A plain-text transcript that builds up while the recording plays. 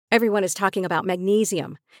Everyone is talking about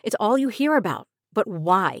magnesium. It's all you hear about. But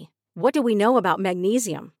why? What do we know about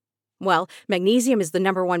magnesium? Well, magnesium is the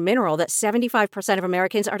number one mineral that 75% of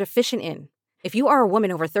Americans are deficient in. If you are a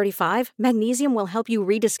woman over 35, magnesium will help you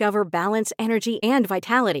rediscover balance, energy, and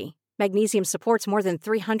vitality. Magnesium supports more than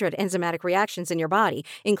 300 enzymatic reactions in your body,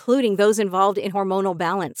 including those involved in hormonal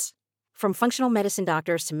balance. From functional medicine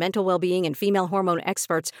doctors to mental well-being and female hormone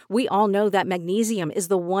experts, we all know that magnesium is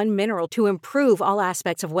the one mineral to improve all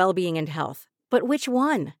aspects of well-being and health. But which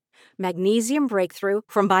one? Magnesium Breakthrough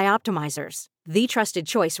from Bioptimizers, the trusted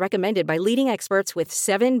choice recommended by leading experts with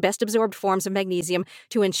 7 best-absorbed forms of magnesium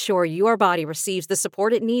to ensure your body receives the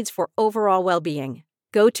support it needs for overall well-being.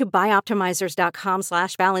 Go to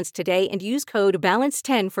bioptimizers.com/balance today and use code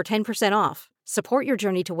BALANCE10 for 10% off. Support your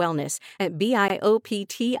journey to wellness at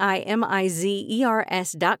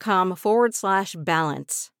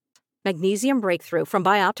bioptimizers.com/balance. Magnesium Breakthrough from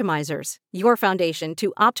Bioptimizers, your foundation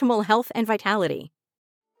to optimal health and vitality.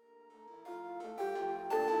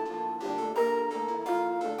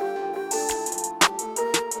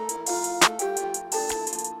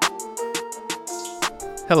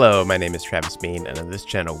 Hello, my name is Travis Bean, and on this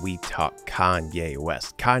channel we talk Kanye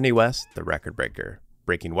West. Kanye West, the record breaker.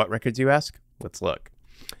 Breaking what records, you ask? Let's look.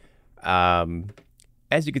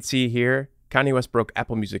 As you can see here, Kanye West broke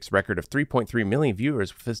Apple Music's record of 3.3 million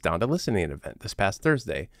viewers with his DONDA listening event this past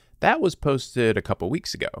Thursday. That was posted a couple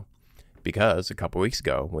weeks ago, because a couple weeks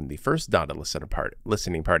ago, when the first DONDA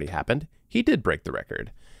listening party happened, he did break the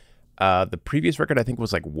record. The previous record, I think,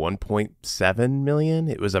 was like 1.7 million.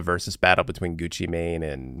 It was a versus battle between Gucci Mane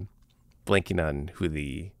and blanking on who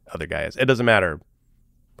the other guy is. It doesn't matter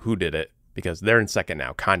who did it because they're in second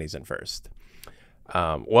now. Kanye's in first.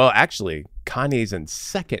 Well, actually, Kanye's in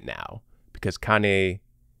second now because Kanye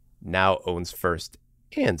now owns first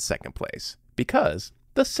and second place because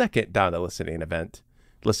the second Donda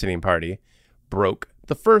listening party broke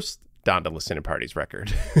the first Donda listening party's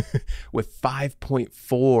record with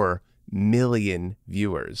 5.4 million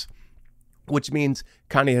viewers, which means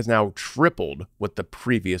Kanye has now tripled what the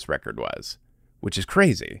previous record was, which is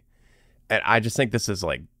crazy. And I just think this is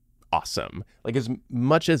like awesome. Like, as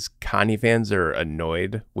much as Kanye fans are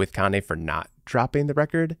annoyed with Kanye for not dropping the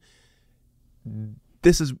record,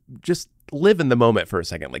 this is just live in the moment for a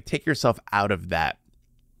second. Like, take yourself out of that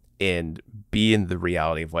and be in the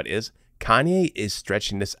reality of what is. Kanye is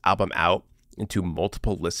stretching this album out into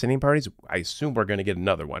multiple listening parties. I assume we're going to get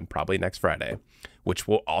another one probably next Friday, which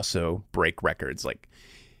will also break records. Like,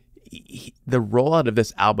 the rollout of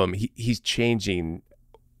this album, he's changing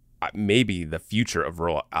maybe the future of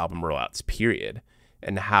album rollouts, period,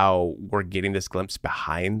 and how we're getting this glimpse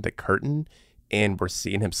behind the curtain and we're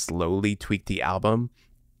seeing him slowly tweak the album.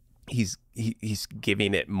 He's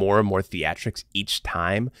giving it more and more theatrics each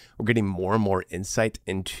time. We're getting more and more insight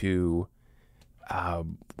into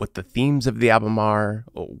what the themes of the album are,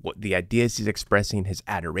 what the ideas he's expressing, his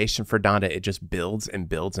adoration for Donda. It just builds and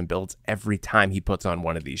builds and builds every time he puts on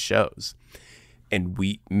one of these shows. And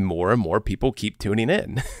more and more people keep tuning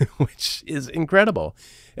in, which is incredible,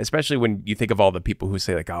 especially when you think of all the people who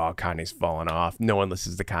say like, oh, Kanye's fallen off. No one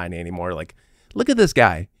listens to Kanye anymore. Like, look at this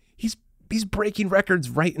guy. He's breaking records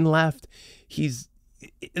right and left. The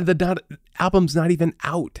Donda album's not even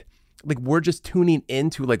out. Like, we're just tuning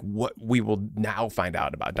into like what we will now find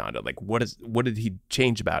out about Donda. Like, what did he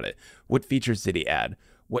change about it? What features did he add?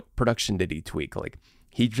 What production did he tweak? Like,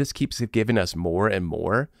 he just keeps giving us more and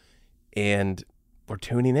more, and we're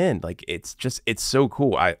tuning in. Like, it's so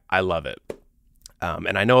cool. I love it.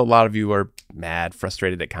 And I know a lot of you are mad,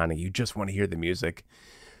 frustrated at Kanye. You just want to hear the music,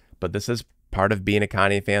 but this is part of being a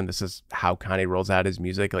Kanye fan. This is how Kanye rolls out his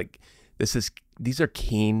music. Like, these are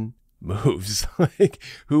keen moves. Like,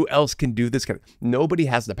 who else can do this nobody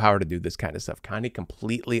has the power to do this kind of stuff. Kanye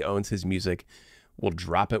completely owns his music, will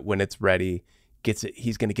drop it when it's ready,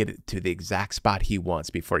 he's going to get it to the exact spot he wants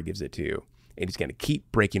before he gives it to you, and he's going to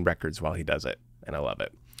keep breaking records while he does it, and I love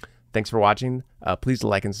it. Thanks for watching. Please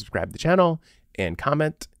like and subscribe to the channel and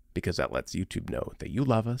comment, because that lets YouTube know that you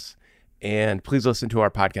love us. And please listen to our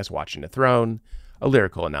podcast, Watching the Throne, a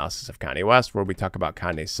lyrical analysis of Kanye West, where we talk about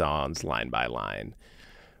Kanye's songs line by line.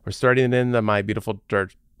 We're starting on the My Beautiful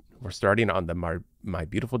Dark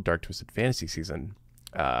Twisted Fantasy season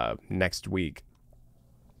next week.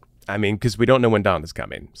 I mean, because we don't know when Dawn is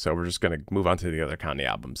coming, so we're just going to move on to the other Kanye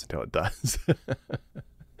albums until it does.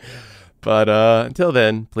 But until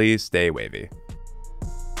then, please stay wavy.